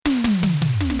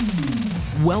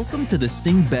Welcome to the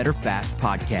Sing Better Fast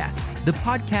podcast, the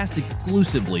podcast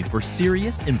exclusively for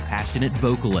serious and passionate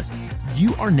vocalists.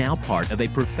 You are now part of a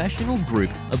professional group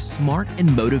of smart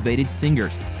and motivated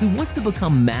singers who want to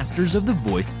become masters of the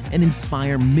voice and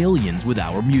inspire millions with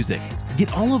our music.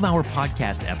 Get all of our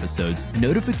podcast episodes,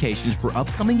 notifications for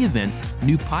upcoming events,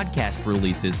 new podcast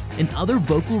releases, and other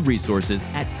vocal resources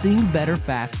at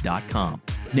singbetterfast.com.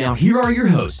 Now here are your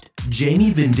hosts,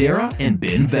 Jamie Vendera and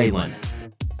Ben Valen.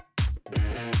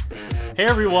 Hey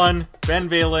everyone, Ben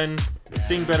Valen,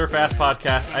 Sing Better Fast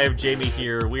podcast. I have Jamie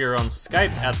here. We are on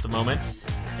Skype at the moment,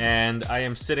 and I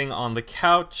am sitting on the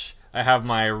couch. I have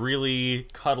my really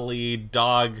cuddly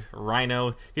dog,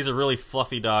 Rhino. He's a really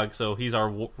fluffy dog, so he's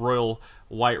our royal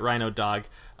white rhino dog.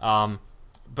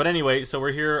 But anyway, so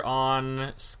we're here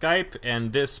on Skype,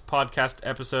 and this podcast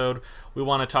episode, we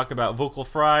want to talk about vocal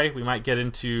fry. We might get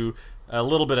into a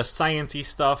little bit of sciencey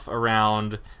stuff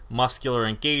around muscular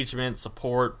engagement,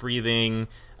 support, breathing,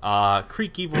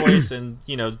 creaky voice, and,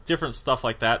 different stuff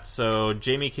like that. So,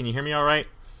 Jamie, can you hear me all right?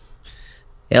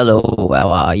 Hello, how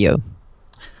are you?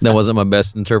 That wasn't my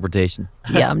best interpretation.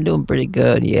 Yeah, I'm doing pretty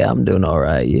good. Yeah, I'm doing all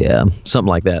right. Yeah, something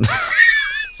like that.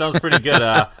 Sounds pretty good.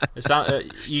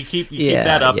 You keep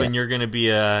that up, and you're gonna be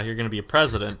a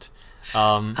president.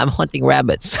 I'm hunting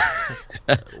rabbits.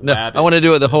 No, I want to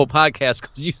do it the whole podcast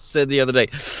because you said the other day,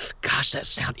 gosh, that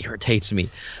sound irritates me.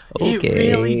 Okay.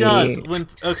 It really does.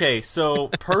 So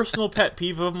personal pet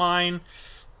peeve of mine,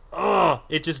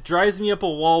 it just drives me up a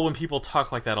wall when people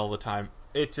talk like that all the time.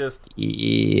 It just...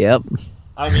 Yep.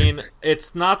 I mean,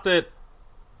 it's not that...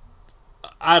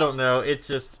 I don't know. It's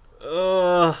just...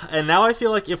 And now I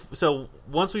feel like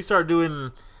once we start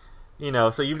doing...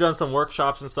 so you've done some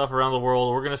workshops and stuff around the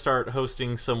world. We're going to start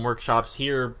hosting some workshops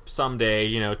here someday.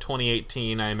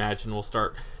 2018, I imagine we'll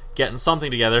start getting something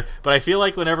together. But I feel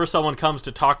like whenever someone comes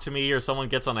to talk to me or someone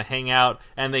gets on a hangout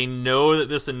and they know that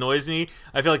this annoys me,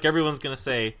 I feel like everyone's going to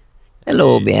say,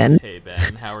 "Hello, Ben. Hey,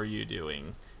 Ben, how are you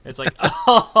doing?" It's like,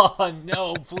 oh,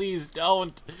 no, please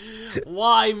don't.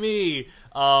 Why me?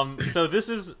 So this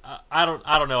is, I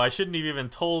don't know. I shouldn't have even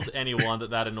told anyone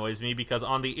that annoys me, because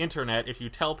on the internet, if you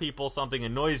tell people something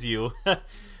annoys you,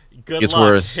 good it's luck.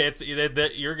 Worse.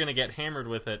 You're going to get hammered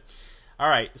with it. All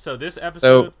right. So this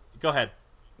episode, go ahead.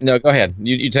 No, go ahead.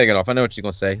 You take it off. I know what you're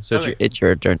going to say. So okay. It's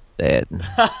your turn to say it.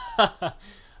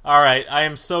 All right, I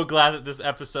am so glad that this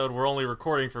episode we're only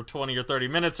recording for 20 or 30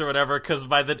 minutes or whatever, because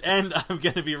by the end I'm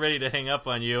going to be ready to hang up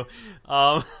on you.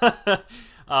 Nah,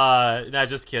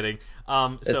 just kidding.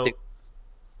 All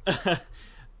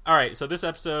right, so this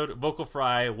episode, vocal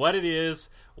fry, what it is,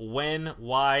 when,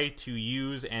 why to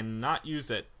use and not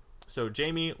use it. So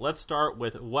Jamie, let's start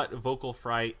with what vocal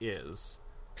fry is.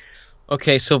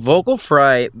 Okay, so vocal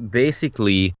fry,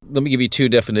 basically, let me give you two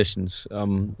definitions.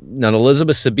 Now,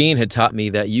 Elizabeth Sabine had taught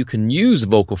me that you can use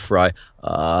vocal fry to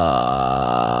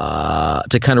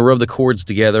kind of rub the chords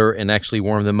together and actually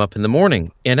warm them up in the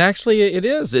morning. And actually, it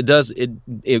is. It does. It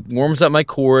warms up my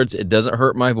chords. It doesn't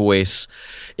hurt my voice.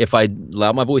 If I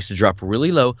allow my voice to drop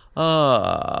really low, and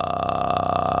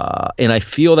I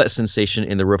feel that sensation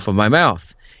in the roof of my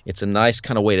mouth. It's a nice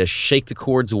kind of way to shake the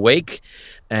chords awake,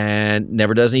 and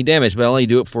never does any damage, but I only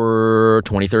do it for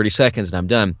 20, 30 seconds and I'm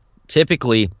done.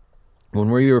 Typically,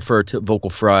 when we refer to vocal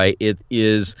fry, it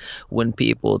is when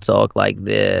people talk like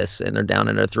this and they're down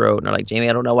in their throat and they're like,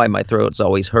 "Jamie, I don't know why my throat's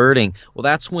always hurting." Well,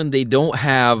 that's when they don't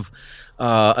have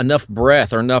enough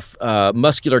breath or enough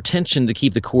muscular tension to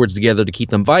keep the chords together, to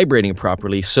keep them vibrating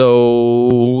properly.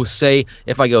 So say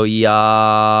if I go,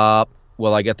 "Yop,"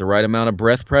 well, I get the right amount of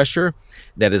breath pressure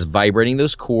that is vibrating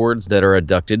those chords that are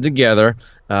adducted together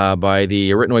by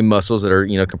the arytenoid muscles that are,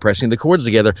 compressing the chords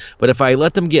together. But if I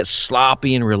let them get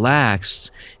sloppy and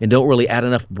relaxed and don't really add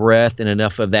enough breath and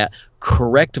enough of that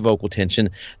correct vocal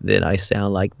tension, then I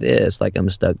sound like this, like I'm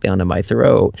stuck down in my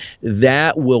throat.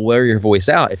 That will wear your voice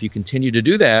out. If you continue to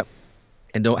do that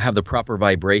and don't have the proper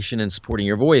vibration and supporting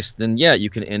your voice, then you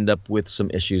can end up with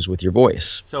some issues with your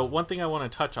voice. So one thing I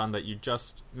want to touch on that you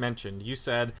just mentioned, you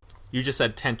just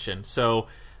said tension. So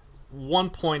one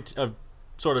point of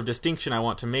sort of distinction I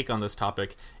want to make on this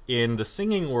topic, in the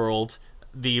singing world,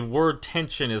 the word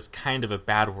tension is kind of a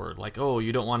bad word. Like, oh,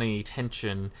 you don't want any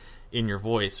tension in your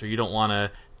voice, or you don't want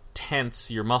to tense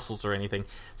your muscles or anything.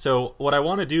 So what I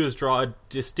want to do is draw a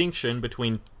distinction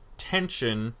between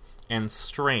tension and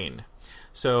strain.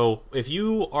 So if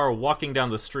you are walking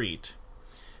down the street,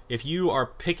 if you are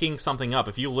picking something up,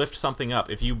 if you lift something up,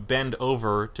 if you bend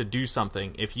over to do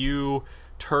something, if you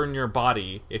turn your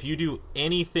body, if you do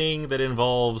anything that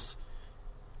involves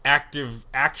active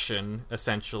action,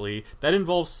 essentially, that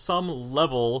involves some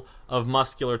level of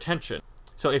muscular tension.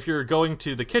 So if you're going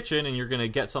to the kitchen and you're going to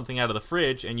get something out of the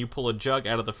fridge and you pull a jug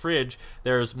out of the fridge,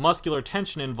 there's muscular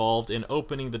tension involved in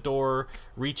opening the door,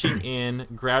 reaching in,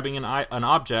 grabbing an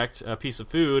object, a piece of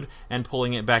food, and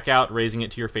pulling it back out, raising it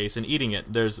to your face and eating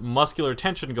it. There's muscular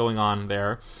tension going on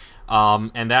there,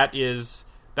 and that's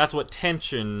what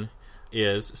tension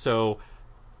is. So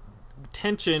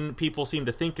tension, people seem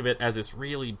to think of it as this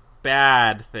really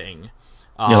bad thing.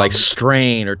 Like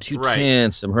strain or too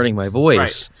tense. I'm hurting my voice.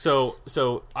 Right.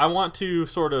 So I want to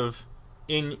sort of,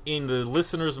 in the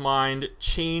listener's mind,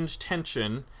 change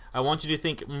tension. I want you to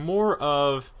think more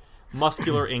of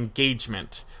muscular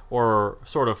engagement, or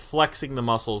sort of flexing the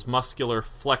muscles, muscular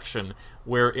flexion.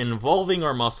 We're involving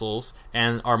our muscles,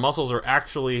 and our muscles are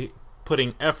actually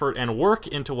putting effort and work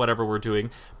into whatever we're doing,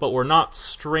 but we're not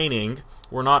straining,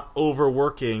 we're not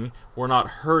overworking, we're not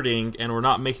hurting, and we're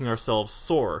not making ourselves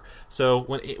sore. So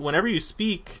whenever you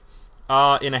speak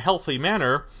in a healthy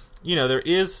manner, there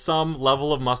is some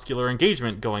level of muscular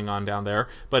engagement going on down there,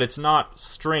 but it's not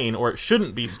strain, or it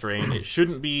shouldn't be strain. It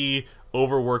shouldn't be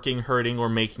overworking, hurting, or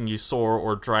making you sore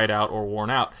or dried out or worn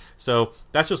out. So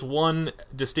that's just one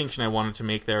distinction I wanted to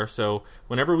make there. So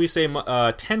whenever we say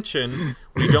tension,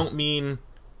 we don't mean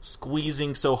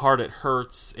squeezing so hard it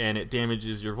hurts and it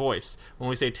damages your voice. When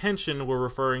we say tension, we're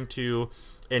referring to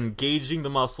engaging the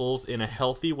muscles in a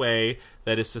healthy way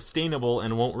that is sustainable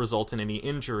and won't result in any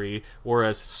injury,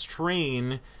 whereas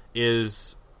strain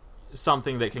is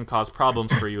something that can cause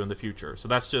problems for you in the future. So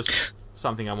that's just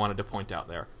something I wanted to point out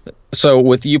there. So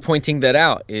with you pointing that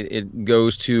out, it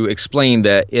goes to explain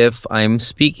that if I'm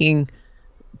speaking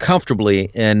comfortably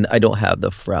and I don't have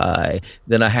the fry,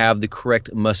 then I have the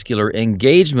correct muscular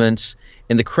engagements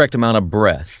and the correct amount of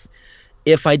breath.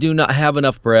 If I do not have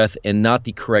enough breath and not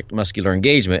the correct muscular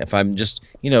engagement, if I'm just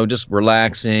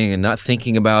relaxing and not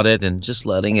thinking about it and just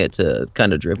letting it to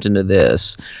kind of drift into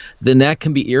this, then that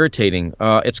can be irritating.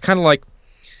 It's kind of like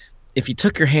if you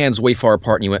took your hands way far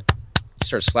apart and you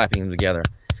start slapping them together.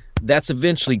 That's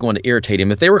eventually going to irritate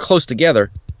him. If they were close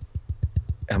together,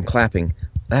 I'm clapping.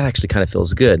 That actually kind of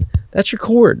feels good. That's your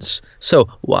chords. So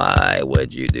why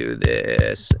would you do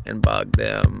this and bug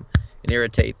them and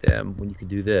irritate them when you could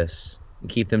do this and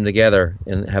keep them together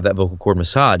and have that vocal cord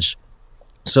massage?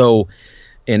 So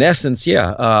in essence,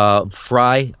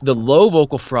 fry, the low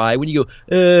vocal fry, when you go,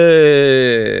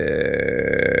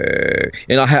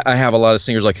 and I have a lot of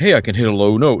singers like, hey, I can hit a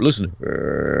low note, listen.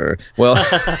 Well,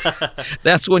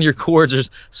 that's when your chords are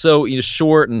so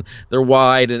short and they're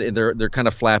wide and they're kind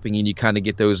of flapping, and you kind of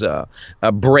get those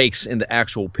breaks in the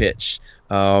actual pitch.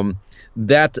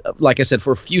 That, like I said,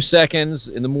 for a few seconds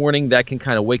in the morning, that can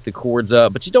kind of wake the chords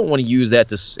up, but you don't want to use that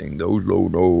to sing those low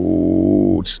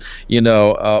notes,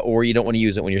 or you don't want to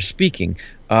use it when you're speaking.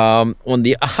 On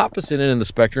the opposite end of the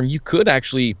spectrum, you could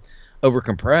actually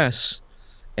overcompress.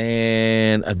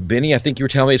 And Benny, I think you were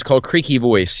telling me it's called creaky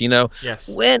voice, Yes.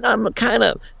 When I'm kind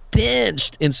of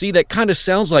pinched, and see, that kind of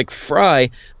sounds like fry,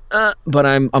 but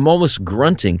I'm almost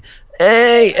grunting.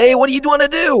 Hey, what do you want to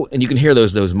do? And you can hear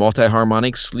those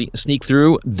multi-harmonics sneak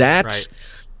through. That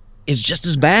is just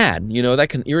as bad. That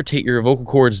can irritate your vocal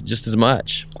cords just as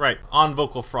much. Right. On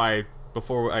vocal fry,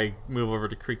 before I move over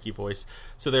to creaky voice,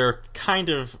 so there are kind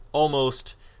of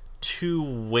almost two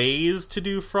ways to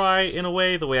do fry in a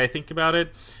way, the way I think about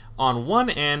it. On one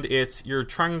end, it's you're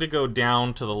trying to go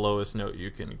down to the lowest note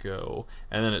you can go,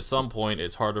 and then at some point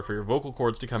it's harder for your vocal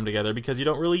cords to come together because you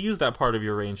don't really use that part of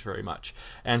your range very much.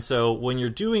 And so when you're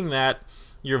doing that,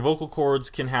 your vocal cords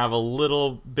can have a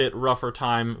little bit rougher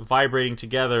time vibrating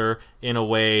together in a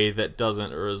way that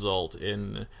doesn't result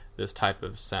in this type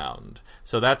of sound.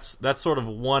 So that's sort of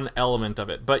one element of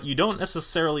it. But you don't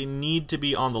necessarily need to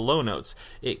be on the low notes.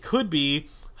 It could be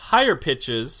higher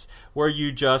pitches where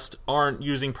you just aren't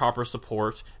using proper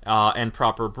support and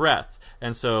proper breath.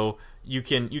 And so you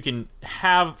can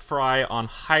have fry on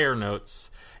higher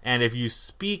notes, and if you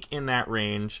speak in that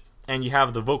range and you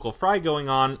have the vocal fry going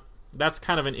on, that's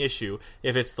kind of an issue.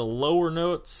 If it's the lower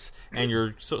notes and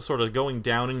you're sort of going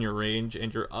down in your range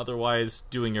and you're otherwise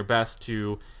doing your best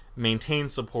to maintain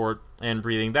support and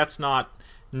breathing, that's not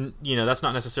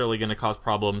necessarily going to cause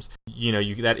problems.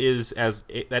 That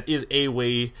is a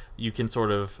way you can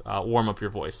sort of warm up your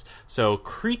voice. So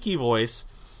creaky voice,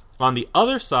 on the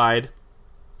other side,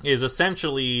 is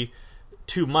essentially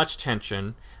too much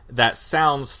tension that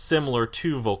sounds similar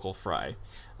to vocal fry.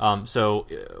 So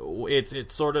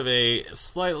it's sort of a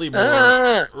slightly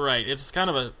more right. It's kind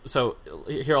of a so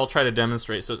here I'll try to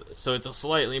demonstrate. So it's a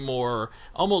slightly more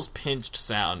almost pinched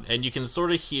sound, and you can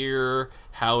sort of hear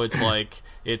how it's like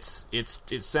it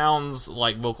sounds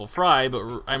like vocal fry,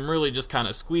 but I'm really just kind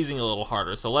of squeezing a little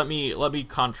harder. So let me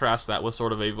contrast that with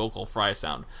sort of a vocal fry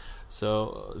sound.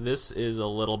 So this is a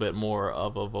little bit more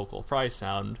of a vocal fry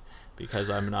sound because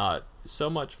I'm not so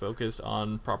much focused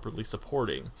on properly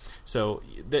supporting. So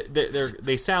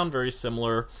they sound very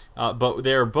similar, but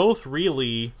they're both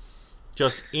really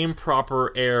just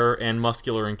improper air and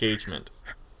muscular engagement.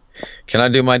 Can I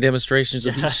do my demonstrations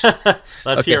of these?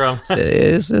 Let's hear them.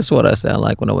 This is what I sound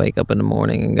like when I wake up in the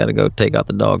morning and got to go take out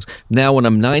the dogs. Now, when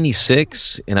I'm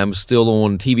 96 and I'm still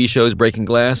on TV shows breaking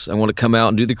glass, I want to come out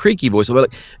and do the creaky voice. I'll be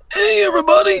like, "Hey,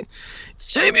 everybody, it's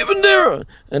Jamie Bandera,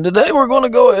 and today we're going to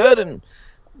go ahead and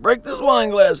break this wine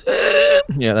glass."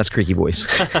 Yeah, that's creaky voice.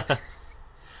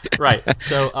 Right.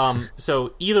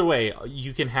 So either way,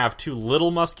 you can have too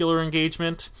little muscular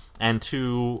engagement and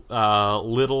too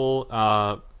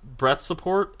little breath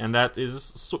support, and that is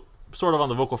sort of on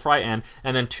the vocal fry end,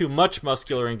 and then too much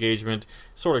muscular engagement,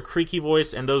 sort of creaky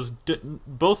voice, and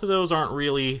both of those aren't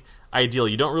really ideal.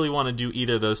 You don't really want to do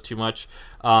either of those too much.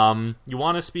 You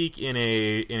want to speak in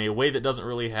a way that doesn't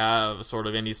really have sort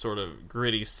of any sort of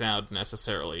gritty sound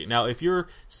necessarily. Now, if you're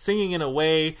singing in a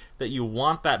way that you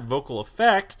want that vocal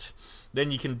effect, then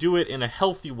you can do it in a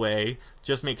healthy way.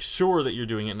 Just make sure that you're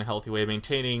doing it in a healthy way,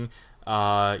 maintaining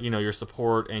your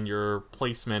support and your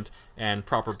placement and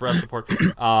proper breath support.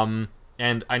 And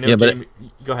I know, Jamie,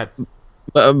 go ahead.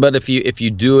 But if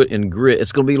you do it in grit,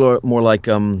 it's going to be more like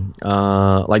Bon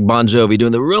Jovi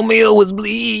doing the "Romeo was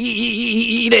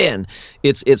bleeding."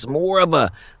 It's more of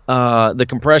a the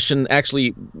compression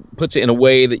actually puts it in a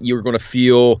way that you're going to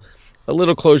feel a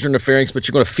little closure in the pharynx, but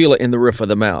you're going to feel it in the roof of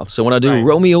the mouth. So when I do right.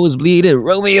 Romeo is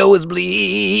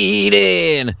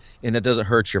bleeding, and it doesn't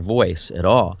hurt your voice at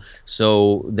all.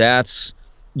 So that's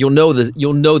you'll know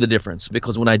the difference,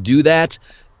 because when I do that,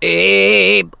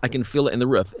 I can feel it in the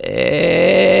roof.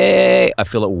 I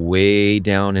feel it way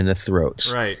down in the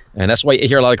throat. Right. And that's why you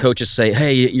hear a lot of coaches say,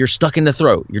 "Hey, you're stuck in the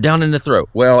throat. You're down in the throat."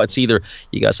 Well, it's either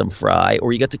you got some fry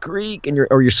or you got the creak, and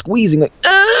you're squeezing like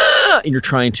and you're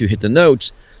trying to hit the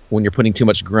notes when you're putting too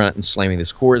much grunt and slamming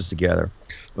these chords together,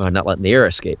 not letting the air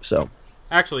escape. So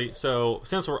actually,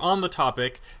 since we're on the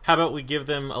topic, how about we give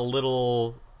them a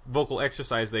little vocal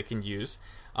exercise they can use?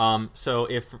 So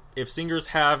if singers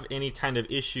have any kind of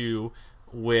issue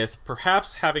with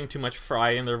perhaps having too much fry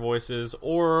in their voices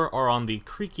or are on the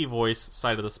creaky voice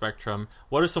side of the spectrum,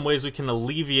 what are some ways we can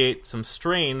alleviate some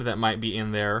strain that might be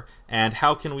in there, and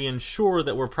how can we ensure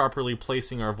that we're properly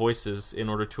placing our voices in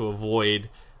order to avoid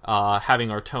having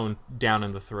our tone down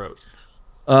in the throat?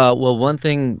 Well, one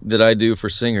thing that I do for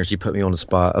singers, you put me on the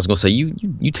spot. I was going to say,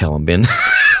 you tell them, Ben.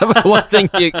 one thing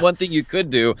you could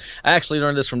do. I actually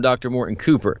learned this from Dr. Morton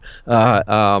Cooper.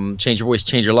 Change Your Voice,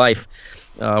 Change Your Life.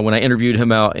 When I interviewed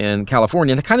him out in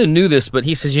California, and I kind of knew this, but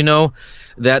he says,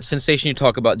 that sensation you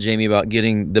talk about, Jamie, about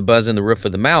getting the buzz in the roof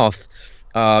of the mouth.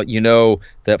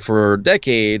 That for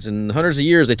decades and hundreds of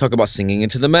years they talk about singing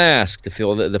into the mask to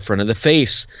feel the front of the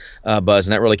face buzz,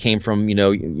 and that really came from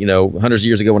hundreds of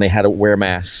years ago when they had to wear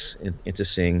masks and to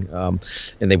sing,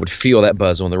 and they would feel that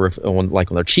buzz on the roof, on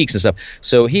their cheeks and stuff.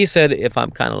 So he said, if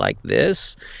I'm kind of like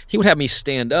this, he would have me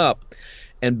stand up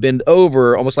and bend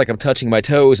over, almost like I'm touching my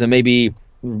toes, and maybe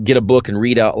get a book and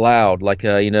read out loud, like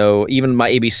even my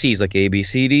ABCs, like A B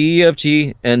C D E F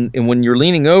G, and when you're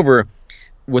leaning over,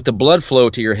 with the blood flow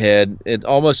to your head, it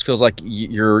almost feels like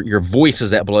your voice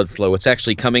is that blood flow. It's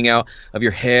actually coming out of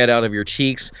your head, out of your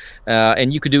cheeks,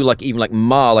 and you could do like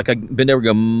ma, like I bend over,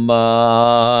 go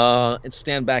ma, and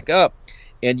stand back up,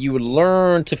 and you would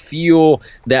learn to feel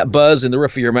that buzz in the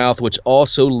roof of your mouth, which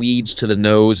also leads to the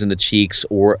nose and the cheeks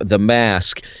or the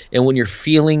mask. And when you're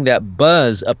feeling that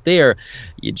buzz up there,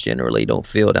 you generally don't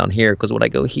feel it down here, because when I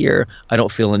go here, I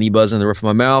don't feel any buzz in the roof of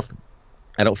my mouth.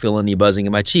 I don't feel any buzzing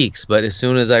in my cheeks. But as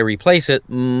soon as I replace it,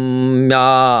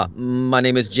 my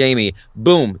name is Jamie,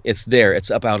 boom, it's there. It's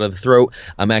up out of the throat.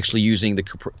 I'm actually using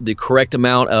the correct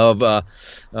amount of, I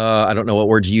don't know what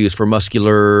word you use for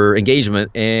muscular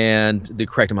engagement, and the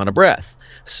correct amount of breath.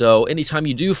 So anytime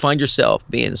you do find yourself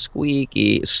being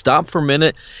squeaky, stop for a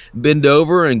minute, bend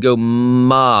over and go,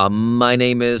 my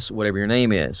name is, whatever your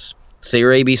name is. Say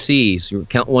your ABCs,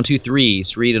 count 1, 2, 3,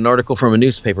 read an article from a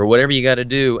newspaper, whatever you got to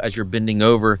do as you're bending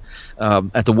over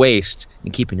at the waist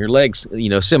and keeping your legs,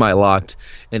 semi-locked.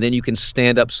 And then you can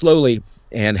stand up slowly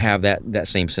and have that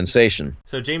same sensation.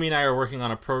 So Jamie and I are working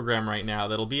on a program right now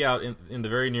that'll be out in the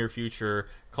very near future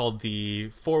called the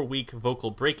 4-week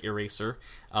vocal break eraser.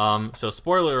 So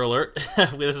spoiler alert,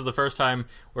 this is the first time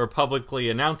we're publicly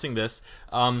announcing this.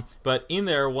 But in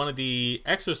there, one of the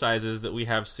exercises that we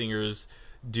have singers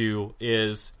do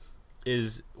is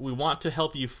we want to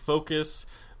help you focus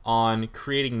on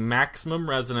creating maximum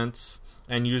resonance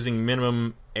and using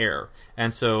minimum air.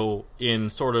 And so in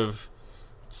sort of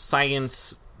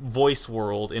science voice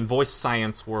world, in voice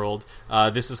science world,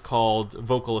 this is called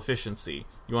vocal efficiency.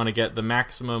 You want to get the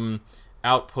maximum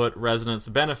output resonance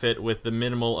benefit with the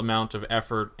minimal amount of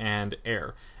effort and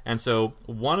air. And so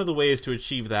one of the ways to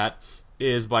achieve that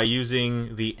is by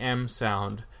using the M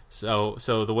sound. So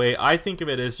the way I think of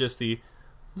it is just the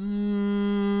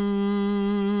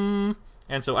and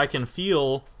so I can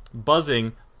feel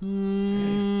buzzing.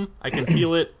 I can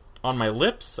feel it on my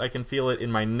lips, I can feel it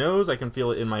in my nose, I can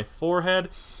feel it in my forehead.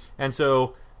 And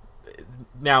so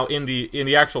now in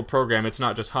the actual program, it's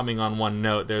not just humming on one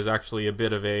note. There's actually a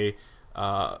bit of a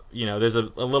there's a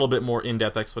little bit more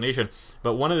in-depth explanation.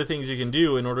 But one of the things you can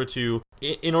do in order to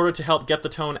help get the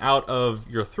tone out of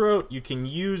your throat, you can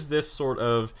use this sort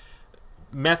of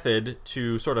method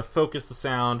to sort of focus the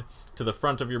sound to the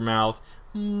front of your mouth.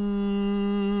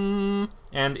 And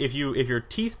if your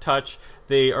teeth touch,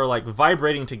 they are like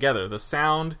vibrating together. The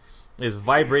sound is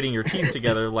vibrating your teeth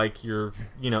together like you're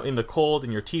in the cold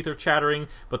and your teeth are chattering,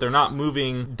 but they're not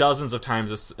moving dozens of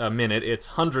times a minute. It's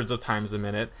hundreds of times a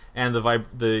minute, and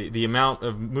the amount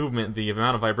of movement, the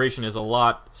amount of vibration is a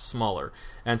lot smaller.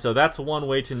 And so that's one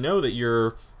way to know that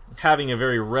you're having a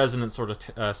very resonant sort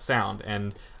of sound.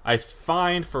 And I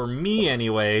find, for me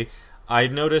anyway, I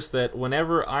noticed that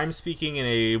whenever I'm speaking in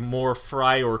a more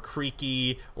fry or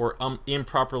creaky or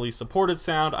improperly supported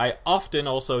sound, I often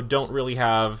also don't really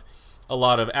have a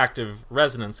lot of active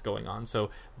resonance going on. So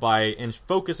by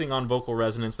focusing on vocal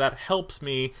resonance, that helps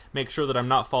me make sure that I'm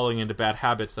not falling into bad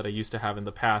habits that I used to have in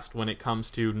the past when it comes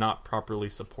to not properly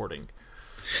supporting.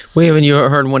 Well, even you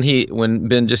heard when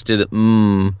Ben just did it,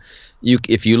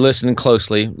 if you listen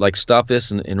closely, like stop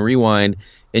this and rewind,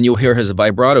 and you'll hear his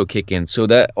vibrato kick in. So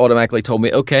that automatically told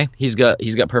me, okay, he's got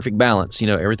perfect balance.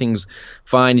 Everything's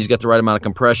fine. He's got the right amount of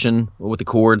compression with the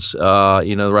chords, the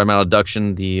right amount of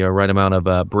adduction, the right amount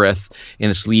of breath, and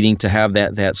it's leading to have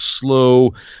that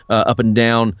slow up and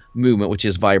down movement, which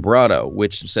is vibrato,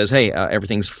 which says, hey,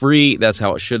 everything's free. That's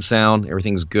how it should sound.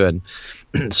 Everything's good.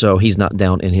 So he's not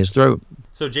down in his throat.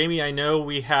 So Jamie, I know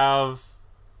we have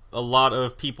a lot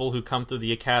of people who come through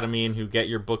the academy and who get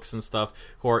your books and stuff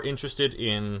who are interested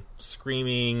in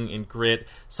screaming and grit,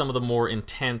 some of the more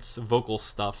intense vocal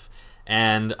stuff.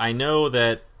 And I know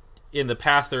that in the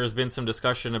past there has been some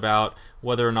discussion about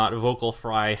whether or not vocal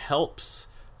fry helps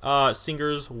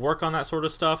singers work on that sort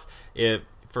of stuff.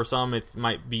 For some, it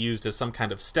might be used as some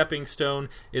kind of stepping stone.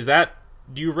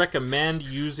 Do you recommend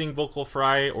using vocal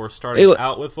fry or starting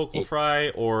out with vocal fry,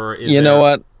 or is know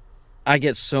what? I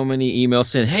get so many emails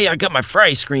saying, hey, I got my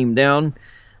fry scream down.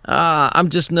 I'm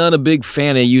just not a big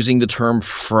fan of using the term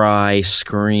fry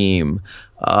scream.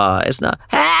 It's not,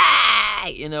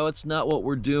 hey, it's not what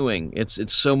we're doing.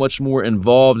 It's so much more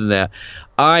involved in that.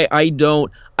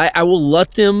 I will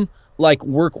let them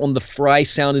work on the fry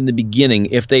sound in the beginning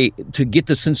to get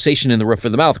the sensation in the roof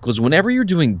of the mouth, because whenever you're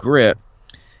doing grit,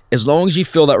 as long as you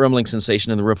feel that rumbling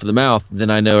sensation in the roof of the mouth, then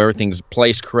I know everything's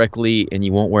placed correctly and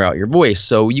you won't wear out your voice.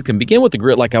 So you can begin with the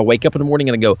grit, like I wake up in the morning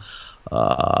and I go,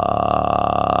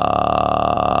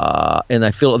 and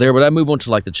I feel it there, but I move on to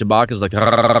the Chewbacca's,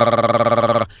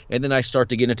 and then I start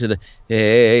to get into the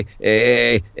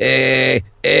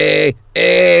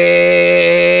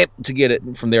to get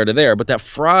it from there to there. But that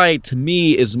fry, to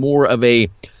me, is more of a,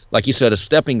 like you said, a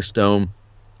stepping stone,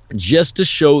 just to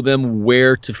show them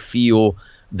where to feel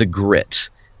the grit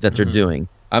that they're doing.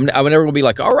 I'm never going to be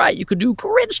like, all right, you could do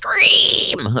grit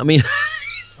scream. I mean,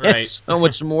 right. It's so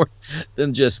much more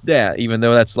than just that, even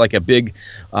though that's like a big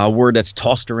word that's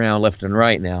tossed around left and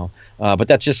right now. But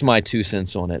that's just my 2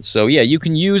 cents on it. So, yeah, you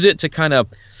can use it to kind of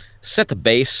set the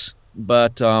base,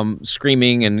 but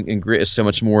screaming and grit is so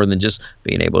much more than just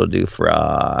being able to do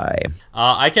fry.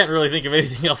 I can't really think of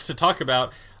anything else to talk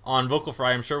about on vocal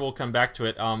fry. I'm sure we'll come back to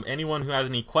it. Anyone who has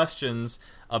any questions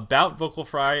about vocal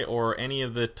fry or any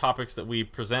of the topics that we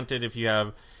presented, if you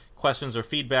have questions or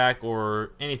feedback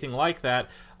or anything like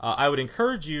that, I would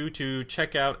encourage you to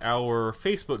check out our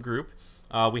Facebook group.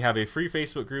 We have a free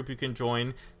Facebook group you can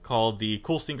join called the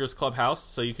Cool Singers Clubhouse.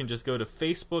 So you can just go to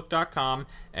facebook.com,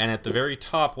 and at the very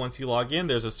top, once you log in,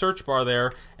 there's a search bar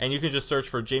there, and you can just search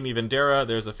for Jamie Vendera.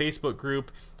 There's a Facebook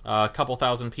group, a couple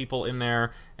thousand people in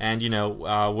there, and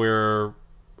we're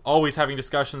always having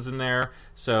discussions in there.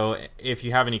 So if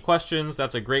you have any questions,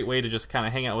 that's a great way to just kind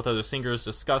of hang out with other singers,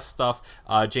 discuss stuff.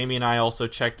 Jamie and I also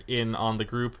check in on the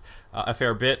group a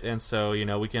fair bit, and so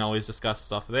we can always discuss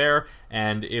stuff there.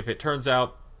 And if it turns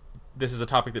out this is a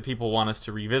topic that people want us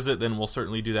to revisit, then we'll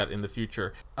certainly do that in the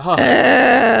future.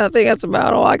 I think that's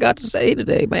about all I got to say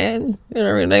today, man.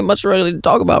 There ain't much really to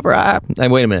talk about for Hey,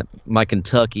 wait a minute. My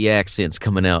Kentucky accent's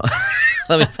coming out.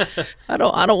 I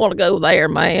don't want to go there,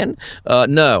 man.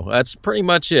 No, that's pretty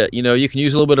much it. You can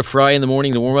use a little bit of Fry in the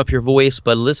morning to warm up your voice,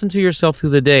 but listen to yourself through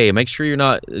the day. Make sure you're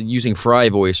not using Fry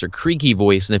voice or creaky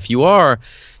voice, and if you are,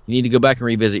 you need to go back and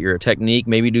revisit your technique.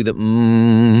 Maybe do the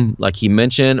like he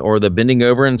mentioned, or the bending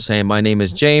over and saying, "My name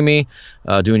is Jamie,"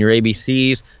 doing your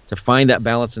ABCs to find that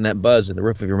balance and that buzz at the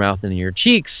roof of your mouth and in your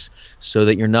cheeks so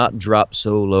that you're not dropped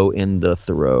so low in the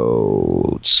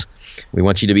throats. We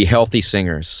want you to be healthy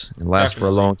singers and last for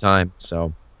a long time.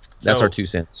 So that's our 2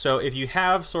 cents. So if you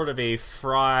have sort of a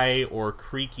Fry or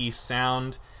creaky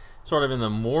sound sort of in the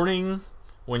morning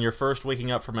when you're first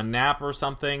waking up from a nap or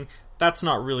something, that's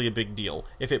not really a big deal.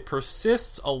 If it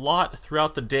persists a lot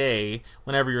throughout the day,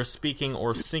 whenever you're speaking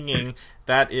or singing,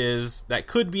 that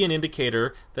could be an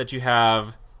indicator that you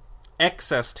have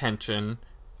excess tension,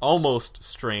 almost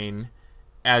strain,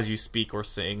 as you speak or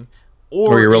sing.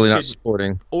 Or you're really not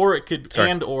supporting. Or it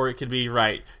could be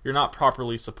right. You're not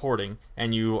properly supporting,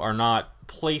 and you are not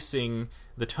placing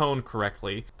the tone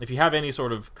correctly. If you have any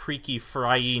sort of creaky,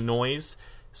 fry-y noise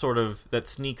sort of that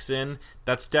sneaks in,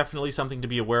 that's definitely something to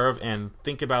be aware of, and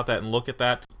think about that and look at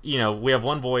that. We have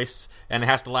one voice and it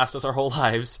has to last us our whole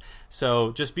lives,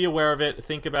 so just be aware of it.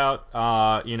 Think about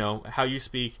how you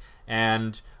speak.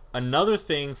 And another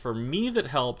thing for me that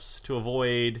helps to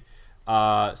avoid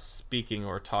speaking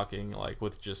or talking like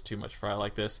with just too much fry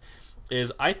like this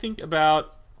is I think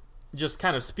about just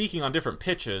kind of speaking on different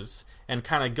pitches and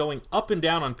kind of going up and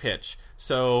down on pitch.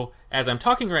 So as I'm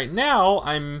talking right now,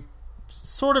 I'm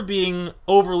sort of being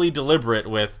overly deliberate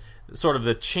with sort of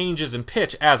the changes in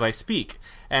pitch as I speak.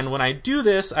 And when I do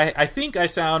this, I think I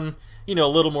sound, a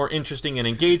little more interesting and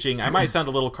engaging. I might sound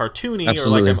a little cartoony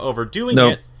Absolutely. Or like I'm overdoing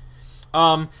it.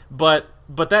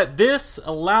 But that this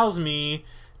allows me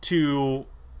to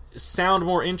sound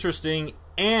more interesting,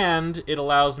 and it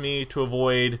allows me to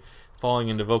avoid falling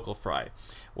into vocal fry.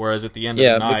 Whereas at the end of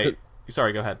the night...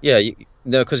 Sorry, go ahead. Yeah,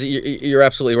 because you're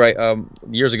absolutely right.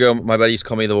 Years ago, my buddy used to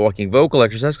call me the walking vocal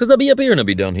exercise because I'll be up here and I'll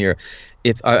be down here.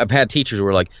 I've had teachers who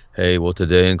were like, "Hey, well,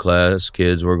 today in class,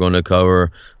 kids, we're going to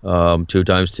cover 2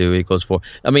 times 2 equals 4."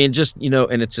 I mean, just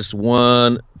and it's just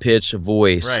one pitch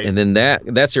voice, right. And then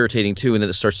that's irritating too, and then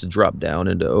it starts to drop down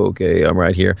into okay, I'm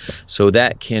right here. So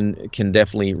that can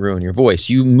definitely ruin your voice.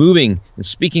 You moving and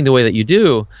speaking the way that you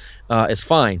do. Is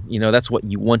fine. That's what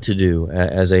you want to do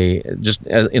as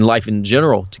in life in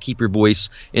general, to keep your voice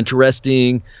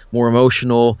interesting, more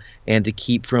emotional, and to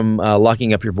keep from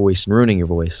locking up your voice and ruining your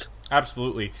voice.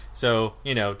 Absolutely. So,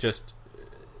 just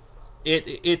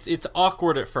it's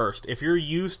awkward at first. If you're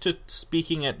used to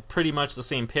speaking at pretty much the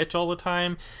same pitch all the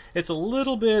time, it's a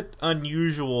little bit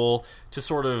unusual to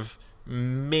sort of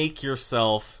make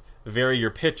yourself vary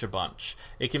your pitch a bunch.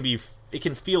 It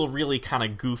can feel really kind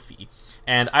of goofy.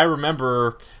 And I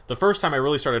remember the first time I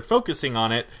really started focusing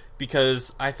on it,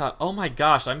 because I thought, oh my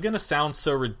gosh, I'm going to sound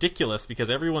so ridiculous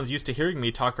because everyone's used to hearing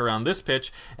me talk around this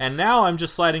pitch, and now I'm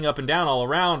just sliding up and down all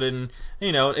around, and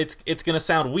it's going to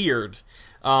sound weird.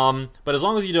 But as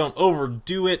long as you don't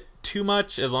overdo it too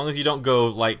much, as long as you don't go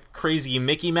like crazy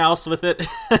Mickey Mouse with it,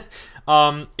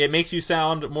 it makes you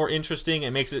sound more interesting.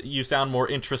 It makes you sound more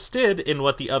interested in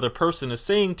what the other person is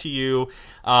saying to you.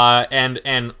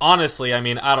 And honestly, I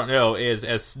mean, I don't know, is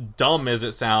as dumb as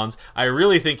it sounds, I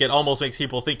really think it almost makes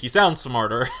people think you sound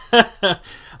smarter.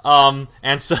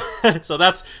 And so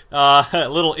that's a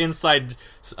little inside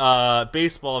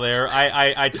baseball there.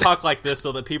 I talk like this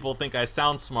so that people think I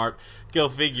sound smart. Go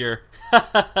figure.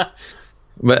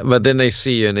 But then they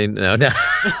see you and they no.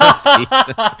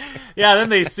 Yeah, then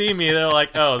they see me. They're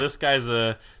like, "Oh, this guy's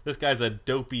a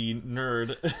dopey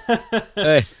nerd."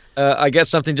 Hey, I got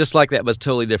something just like that, but it's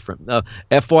totally different.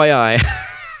 FYI,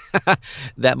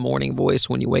 that morning voice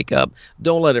when you wake up,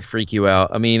 don't let it freak you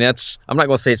out. I mean, I'm not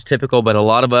going to say it's typical, but a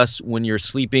lot of us, when you're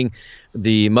sleeping,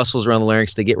 the muscles around the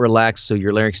larynx, they get relaxed, so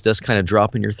your larynx does kind of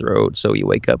drop in your throat. So you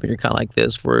wake up and you're kind of like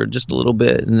this for just a little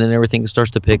bit, and then everything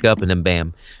starts to pick up, and then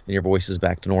bam, and your voice is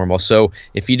back to normal. So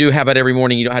if you do have it every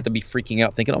morning, you don't have to be freaking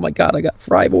out thinking, oh my God, I got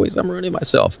fry voice, I'm ruining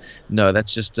myself. No,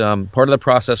 that's just part of the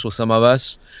process with some of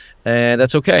us, and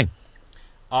that's okay.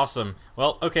 Awesome.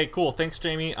 Well, okay, cool. Thanks,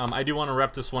 Jamie. I do want to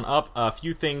wrap this one up. A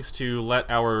few things to let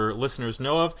our listeners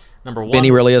know of. Number one,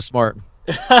 Benny really is smart.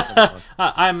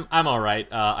 I'm all right.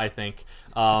 I think,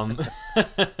 or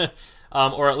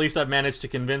at least I've managed to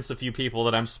convince a few people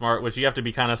that I'm smart. Which you have to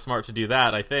be kind of smart to do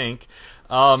that, I think.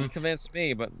 Convinced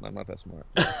me, but I'm not that smart.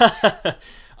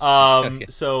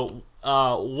 So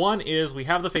one is we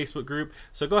have the Facebook group,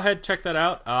 so go ahead, check that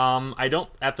out. I don't,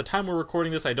 at the time we're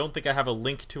recording this, I don't think I have a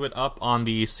link to it up on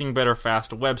the Sing Better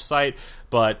Fast website,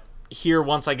 but here,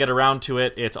 once I get around to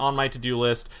it, it's on my to-do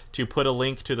list to put a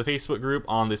link to the Facebook group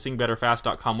on the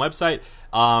singbetterfast.com website.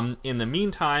 In the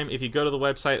meantime, if you go to the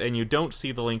website and you don't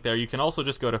see the link there, you can also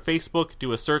just go to Facebook,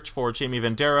 do a search for Jamie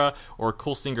Vendera or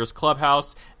Cool Singers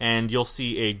Clubhouse, and you'll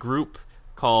see a group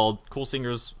called Cool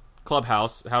Singers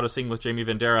Clubhouse, How to Sing with Jamie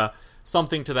Vendera,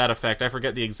 something to that effect. I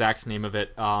forget the exact name of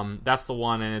it. That's the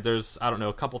one, and there's, I don't know,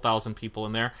 a couple thousand people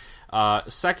in there.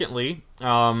 Secondly,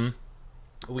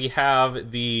 we have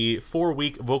the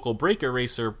 4-week Vocal Break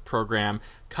Eraser program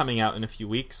coming out in a few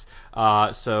weeks.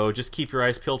 So just keep your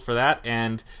eyes peeled for that.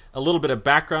 And a little bit of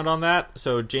background on that.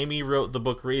 So Jamie wrote the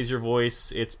book Raise Your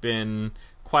Voice. It's been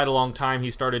quite a long time.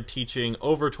 He started teaching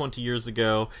over 20 years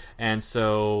ago, and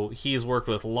so he's worked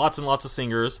with lots and lots of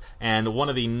singers. And one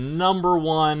of the number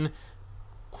one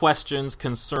questions,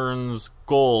 concerns,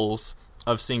 goals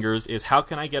of singers is, how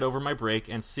can I get over my break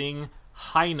and sing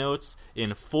high notes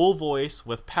in full voice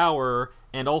with power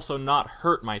and also not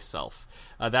hurt myself?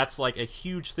 That's like a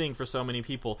huge thing for so many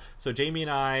people. So Jamie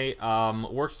and I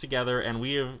worked together, and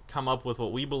we have come up with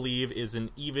what we believe is an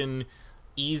even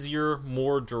easier,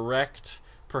 more direct,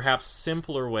 perhaps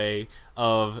simpler way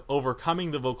of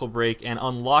overcoming the vocal break and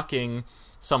unlocking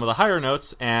some of the higher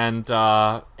notes, and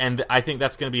I think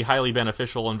that's going to be highly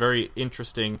beneficial and very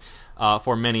interesting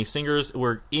for many singers.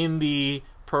 We're in the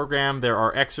program. There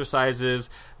are exercises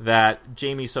that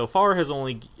Jamie so far has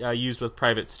only used with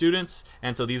private students,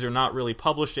 and so these are not really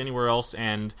published anywhere else.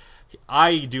 And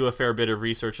I do a fair bit of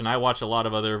research, and I watch a lot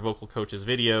of other vocal coaches'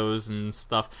 videos and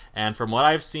stuff, and from what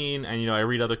I've seen, and I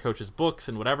read other coaches' books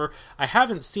and whatever, I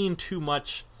haven't seen too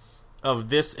much of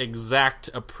this exact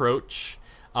approach.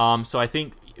 So I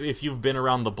think if you've been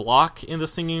around the block in the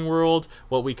singing world,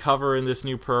 what we cover in this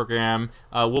new program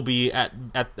will be at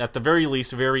the very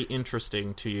least very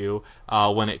interesting to you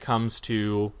when it comes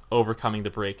to overcoming the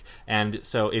break. And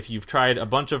so if you've tried a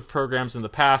bunch of programs in the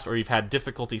past, or you've had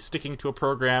difficulty sticking to a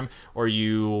program, or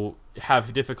you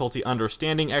have difficulty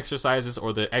understanding exercises,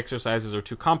 or the exercises are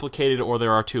too complicated, or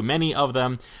there are too many of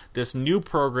them, this new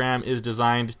program is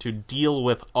designed to deal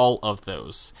with all of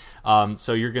those.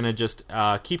 So you're going to just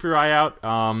keep your eye out.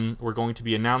 We're going to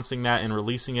be announcing that and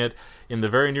releasing it in the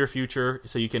very near future,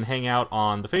 so you can hang out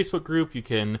on the Facebook group. You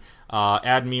can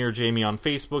add me or Jamie on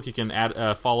Facebook. You can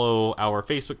follow our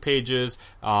Facebook pages.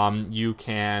 You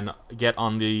can get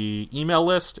on the email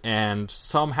list, and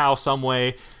somehow, some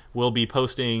way, we'll be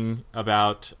posting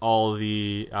about all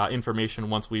the information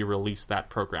once we release that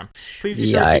program. Please be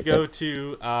sure to go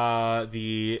to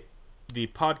the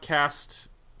podcast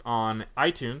on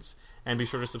iTunes, and be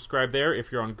sure to subscribe there.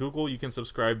 If you're on Google, you can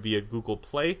subscribe via Google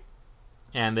Play,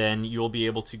 and then you'll be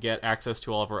able to get access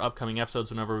to all of our upcoming episodes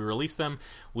whenever we release them.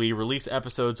 We release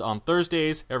episodes on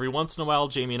Thursdays. Every once in a while,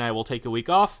 Jamie and I will take a week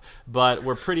off, but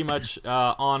we're pretty much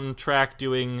on track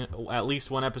doing at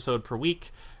least one episode per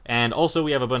week. And also,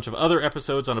 we have a bunch of other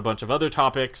episodes on a bunch of other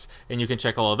topics, and you can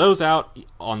check all of those out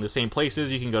on the same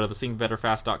places. You can go to the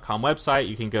singbetterfast.com website.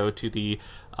 You can go to the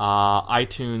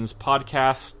iTunes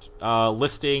podcast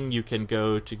listing. You can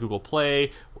go to Google Play,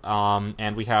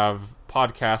 and we have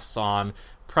podcasts on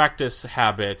practice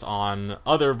habits, on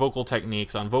other vocal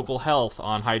techniques, on vocal health,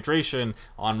 on hydration,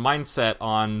 on mindset,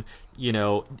 on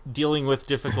dealing with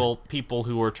difficult people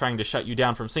who are trying to shut you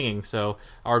down from singing. So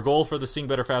our goal for the Sing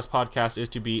Better Fast podcast is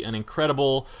to be an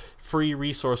incredible free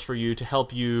resource for you to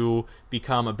help you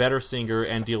become a better singer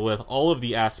and deal with all of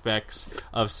the aspects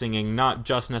of singing, not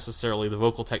just necessarily the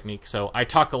vocal technique. So I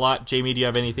talk a lot. Jamie, do you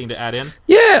have anything to add in?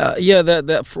 Yeah,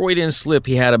 that Freudian slip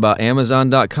he had about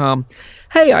Amazon.com.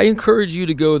 Hey, I encourage you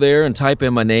to go there and type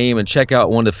in my name and check out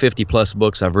one of the 50 plus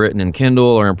books I've written in Kindle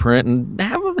or in print, and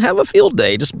have a field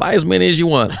day. Just buy as many as you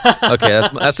want. Okay,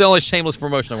 that's the only shameless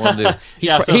promotion I want to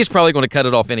do. He's probably going to cut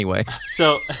it off anyway.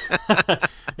 So,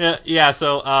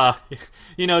 So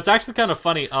it's actually kind of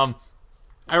funny.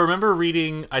 I remember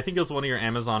reading, I think it was one of your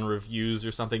Amazon reviews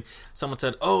or something. Someone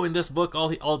said, "Oh, in this book,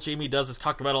 all Jamie does is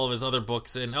talk about all of his other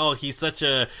books, and he's such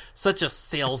a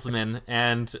salesman."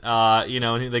 And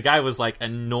the guy was like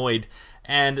annoyed,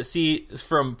 And see,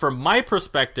 from my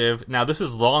perspective, now this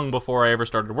is long before I ever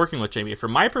started working with Jamie.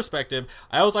 From my perspective,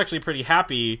 I was actually pretty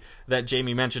happy that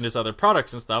Jamie mentioned his other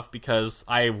products and stuff, because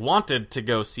I wanted to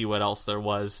go see what else there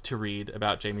was to read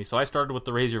about Jamie. So I started with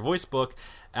the Raise Your Voice book,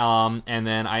 and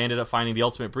then I ended up finding the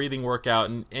Ultimate Breathing Workout,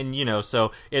 and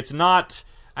so it's not...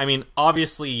 I mean,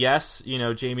 obviously, yes,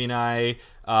 Jamie and I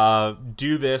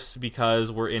do this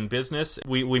because we're in business.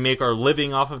 We make our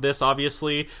living off of this,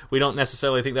 obviously. We don't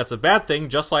necessarily think that's a bad thing,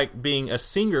 just like being a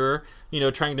singer,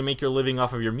 trying to make your living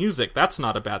off of your music. That's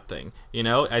not a bad thing,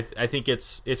 I think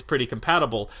it's pretty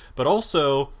compatible. But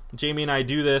also, Jamie and I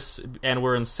do this, and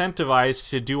we're incentivized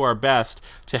to do our best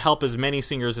to help as many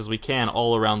singers as we can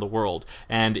all around the world.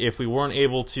 And if we weren't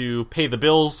able to pay the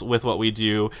bills with what we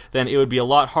do, then it would be a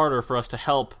lot harder for us to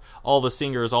help all the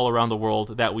singers all around the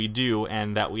world that we do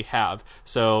and that we have.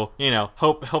 So,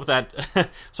 hope that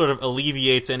sort of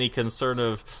alleviates any concern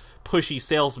of pushy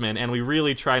salesmen. And we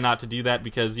really try not to do that,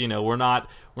 because, we're not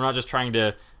just trying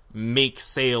to make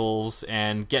sales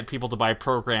and get people to buy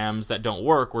programs that don't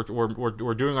work.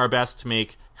 We're doing our best to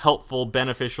make helpful,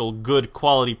 beneficial, good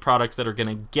quality products that are going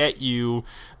to get you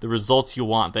the results you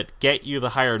want, that get you the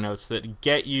higher notes, that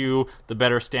get you the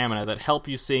better stamina, that help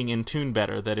you sing in tune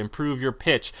better, that improve your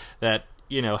pitch, that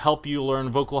help you learn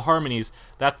vocal harmonies.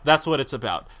 That's what it's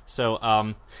about.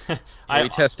 So we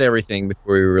test everything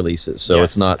before we release it, so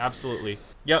yes, it's not absolutely.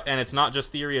 Yep, and it's not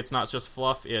just theory, it's not just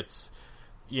fluff, it's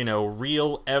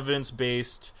real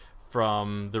evidence-based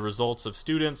from the results of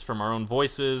students, from our own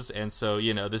voices, and so,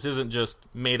 this isn't just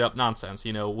made-up nonsense.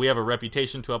 We have a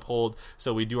reputation to uphold,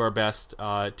 so we do our best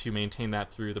to maintain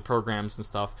that through the programs and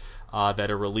stuff that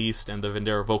are released, and the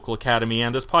Vendera Vocal Academy,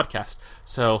 and this podcast.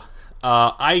 So,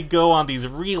 I go on these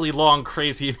really long,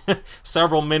 crazy,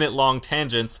 several-minute-long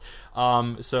tangents.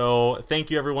 So thank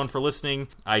you everyone for listening.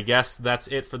 I guess that's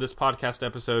it for this podcast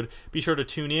episode. Be sure to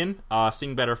tune in,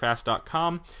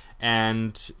 singbetterfast.com,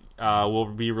 and we'll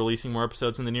be releasing more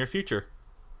episodes in the near future.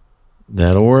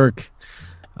 That'll work.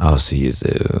 I'll see you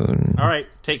soon. All right.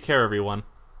 Take care, everyone.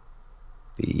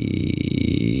 Peace.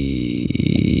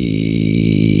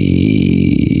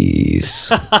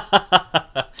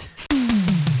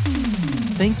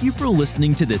 Thank you for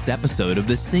listening to this episode of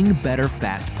the Sing Better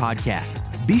Fast podcast.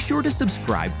 Be sure to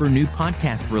subscribe for new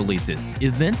podcast releases,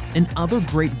 events, and other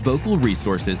great vocal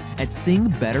resources at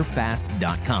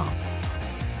singbetterfast.com.